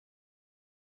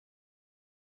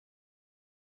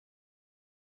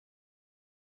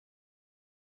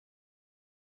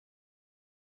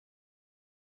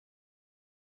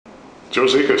Joe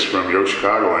Zekas from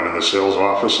YoChicago. I'm in the sales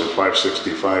office at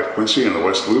 565 Quincy in the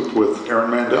West Loop with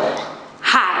Erin Mandel.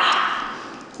 Hi.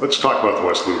 Let's talk about the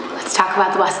West Loop. Let's talk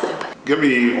about the West Loop. Get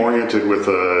me oriented with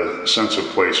a sense of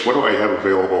place. What do I have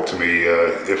available to me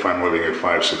if I'm living at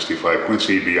 565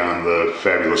 Quincy beyond the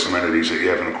fabulous amenities that you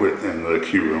have in the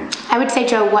queue room? I would say,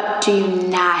 Joe, what do you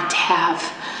not have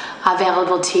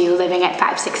available to you living at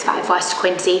 565 West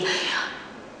Quincy?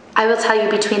 I will tell you,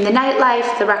 between the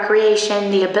nightlife, the recreation,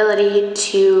 the ability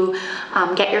to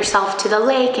get yourself to the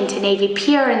lake and to Navy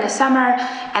Pier in the summer,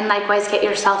 and likewise get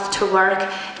yourself to work,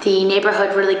 the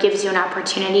neighborhood really gives you an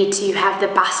opportunity to have the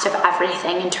best of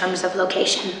everything in terms of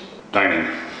location. Dining.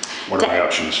 What are my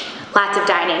options? Lots of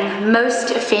dining.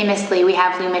 Most famously, we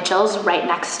have Lou Mitchell's right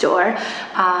next door.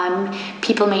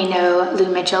 People may know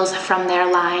Lou Mitchell's from their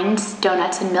lines,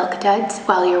 donuts and milk duds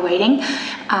while you're waiting.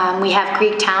 We have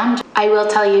Greektown. I will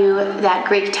tell you that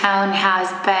Greektown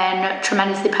has been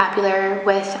tremendously popular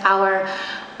with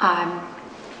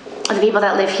the people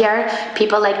that live here.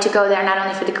 People like to go there not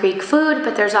only for the Greek food,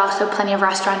 but there's also plenty of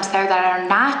restaurants there that are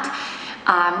not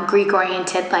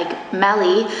Greek-oriented, like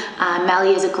Melly.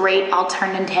 Melly is a great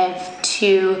alternative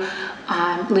to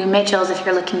Lou Mitchell's if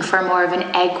you're looking for more of an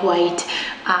egg white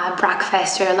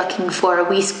breakfast, or looking for a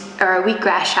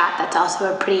wheatgrass shop. That's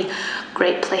also a pretty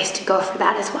great place to go for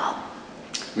that as well.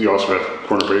 You also have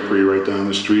Corner Bakery right down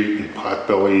the street, and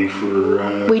Potbelly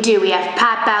for... We do. We have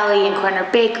Potbelly and Corner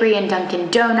Bakery and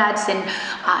Dunkin' Donuts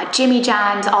and Jimmy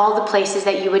John's, all the places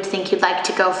that you would think you'd like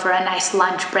to go for a nice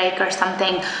lunch break or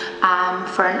something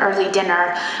for an early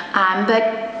dinner.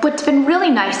 But what's been really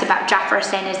nice about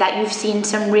Jefferson is that you've seen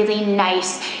some really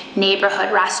nice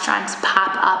neighborhood restaurants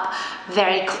pop up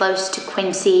very close to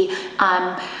Quincy.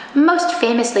 Most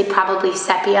famously, probably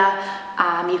Sepia.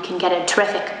 You can get a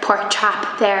terrific pork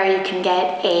chop there. You can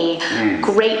get a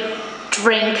great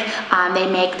drink. They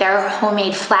make their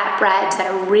homemade flatbreads that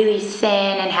are really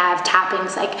thin and have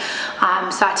toppings like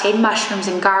sauteed mushrooms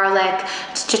and garlic.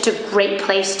 It's just a great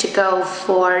place to go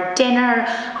for dinner.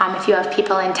 If you have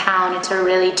people in town, it's a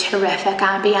really terrific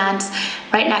ambiance.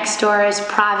 Right next door is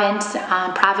Province.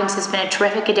 Province has been a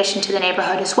terrific addition to the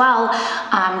neighborhood as well.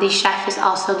 The chef is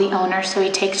also the owner, so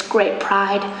he takes great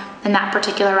pride in that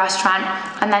particular restaurant.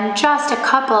 And then just a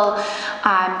couple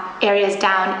areas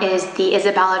down is the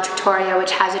Isabella Trattoria,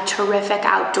 which has a terrific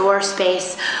outdoor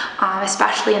space,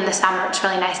 especially in the summer. It's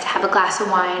really nice to have a glass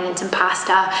of wine and some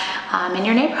pasta in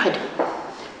your neighborhood.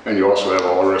 And you also have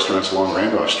all the restaurants along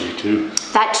Randolph Street too.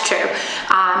 That's true.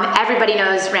 Everybody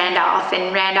knows Randolph,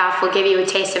 and Randolph will give you a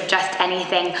taste of just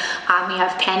anything. You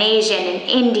have Pan Asian and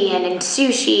Indian and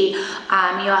sushi.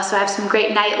 You also have some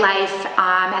great nightlife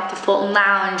at the Fulton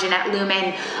Lounge and at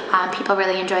Lumen. People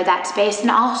really enjoy that space. And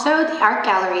also the art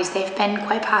galleries. They've been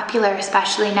quite popular,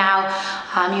 especially now.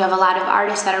 You have a lot of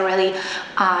artists that are really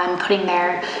putting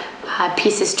their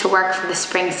pieces to work for the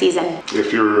spring season.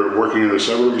 If you're working in the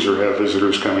suburbs or have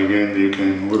visitors coming in, you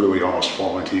can literally almost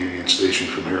fall into Union Station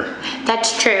from here.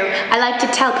 That's true. I like to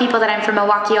tell people that I'm from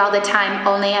Milwaukee all the time,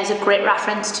 only as a great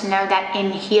reference to know that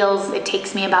in heels it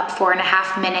takes me about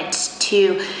 4.5 minutes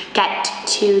to get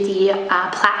to the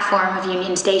platform of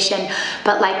Union Station,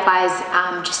 but likewise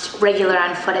just regular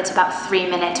on foot it's about 3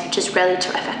 minutes, which is really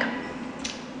terrific.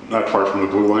 Not far from the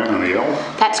Blue Line on the L?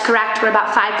 That's correct. We're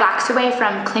about 5 blocks away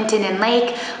from Clinton and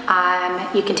Lake.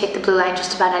 You can take the Blue Line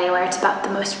just about anywhere. It's about the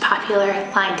most popular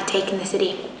line to take in the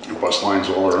city. Bus lines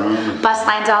all around? Bus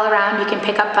lines all around. You can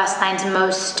pick up bus lines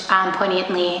most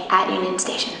poignantly at Union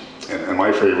Station. And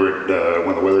my favorite,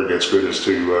 when the weather gets good, is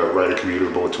to ride a commuter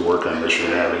boat to work on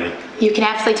Michigan Avenue. You can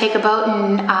actually take a boat,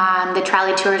 and the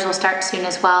trolley tours will start soon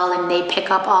as well, and they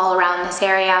pick up all around this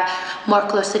area, more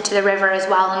closely to the river as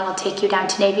well, and will take you down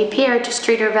to Navy Pier, to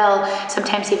Streeterville,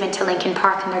 sometimes even to Lincoln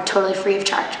Park, and they're totally free of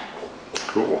charge.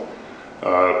 Cool.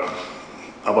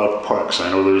 How about parks? I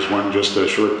know there's one just a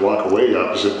short block away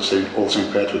opposite Old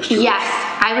St. Patrick's Church. Yes,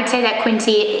 I would say that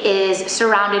Quincy is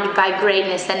surrounded by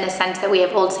greatness in the sense that we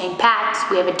have Old St. Pat's,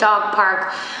 we have a dog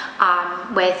park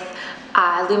with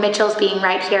Lou Mitchell's being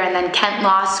right here, and then Kent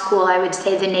Law School. I would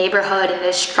say the neighborhood and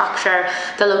the structure,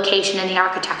 the location and the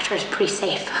architecture is pretty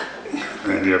safe.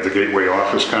 And you have the Gateway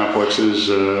office complexes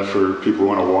for people who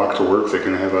want to walk to work. They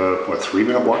can have a,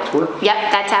 3-minute walk to work?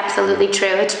 Yep, that's absolutely true.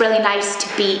 It's really nice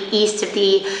to be east of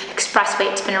the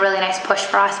expressway. It's been a really nice push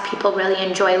for us. People really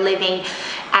enjoy living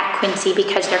at Quincy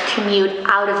because their commute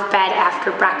out of bed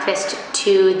after breakfast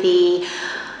to the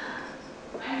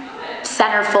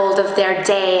centerfold of their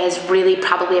day is really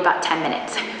probably about 10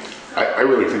 minutes. I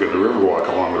really think of the Riverwalk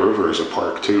along the river as a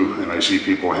park too, and I see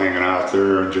people hanging out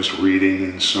there and just reading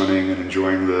and sunning and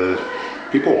enjoying the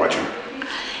people watching.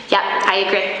 Yep, I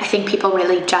agree. I think people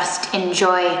really just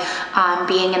enjoy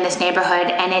being in this neighborhood,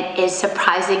 and it is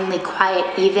surprisingly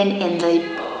quiet even in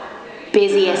the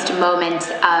busiest moments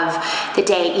of the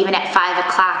day. Even at 5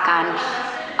 o'clock on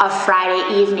a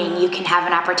Friday evening, you can have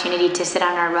an opportunity to sit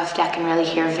on our roof deck and really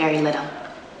hear very little.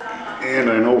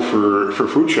 And I know for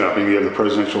food shopping, you have the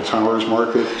Presidential Towers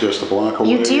Market just a block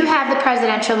away. You do have the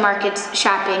Presidential Markets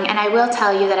shopping, and I will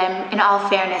tell you that I'm, in all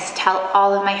fairness, tell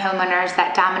all of my homeowners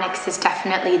that Dominic's is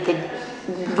definitely the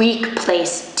weak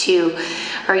place to,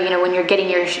 or when you're getting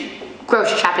your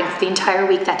grocery shopping for the entire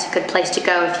week, that's a good place to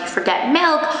go. If you forget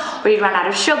milk, or you run out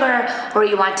of sugar, or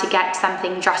you want to get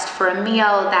something just for a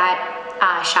meal, that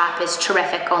shop is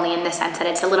terrific, only in the sense that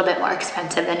it's a little bit more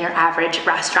expensive than your average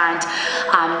restaurant.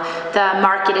 The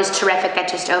market is terrific that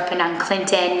just opened on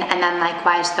Clinton, and then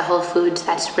likewise the Whole Foods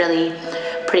that's really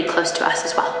pretty close to us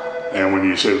as well. And when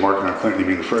you say market on Clinton, you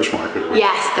mean the fresh market?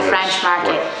 Yes, the French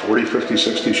market. What, 40, 50,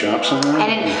 60 shops in there?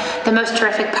 And the most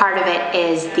terrific part of it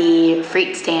is the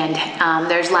fruit stand.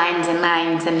 There's lines and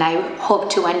lines, and I hope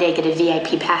to one day get a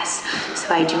VIP pass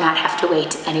so I do not have to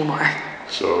wait anymore.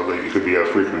 So you could be a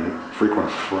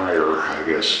frequent flyer, I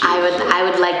guess. I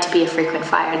would like to be a frequent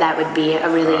flyer. That would be a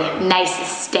really nice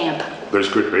stamp. There's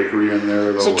good bakery in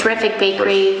there, though. It's a terrific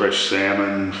bakery. Fresh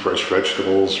salmon, fresh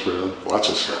vegetables, lots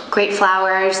of stuff. Great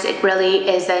flowers. It really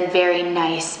is a very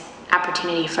nice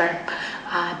opportunity for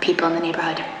people in the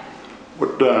neighborhood.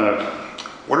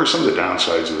 What are some of the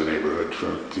downsides of the neighborhood?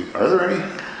 Are there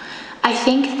any? I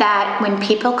think that when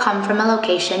people come from a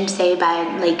location, say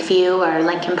by Lakeview or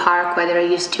Lincoln Park, where they're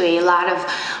used to a lot of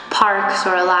parks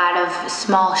or a lot of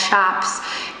small shops,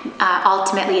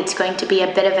 ultimately it's going to be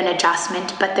a bit of an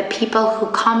adjustment, but the people who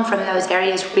come from those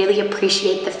areas really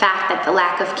appreciate the fact that the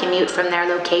lack of commute from their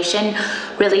location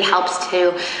really helps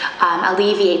to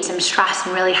alleviate some stress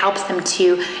and really helps them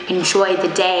to enjoy the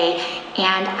day.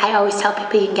 And I always tell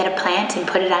people you can get a plant and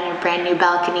put it on your brand new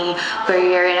balcony where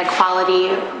you're in a quality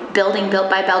building built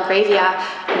by Belgravia,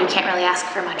 and you can't really ask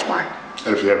for much more.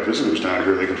 And if you have visitors down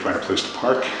here, they can find a place to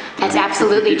park. That's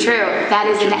absolutely true. That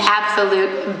is an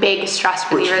absolute big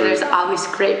stress reliever. There's always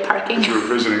great parking. If you're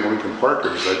visiting Lincoln Park,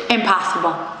 is that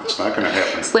impossible? It's not going to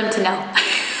happen. Slim to no.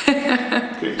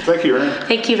 Okay, thank you, Erin.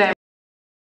 Thank you very much.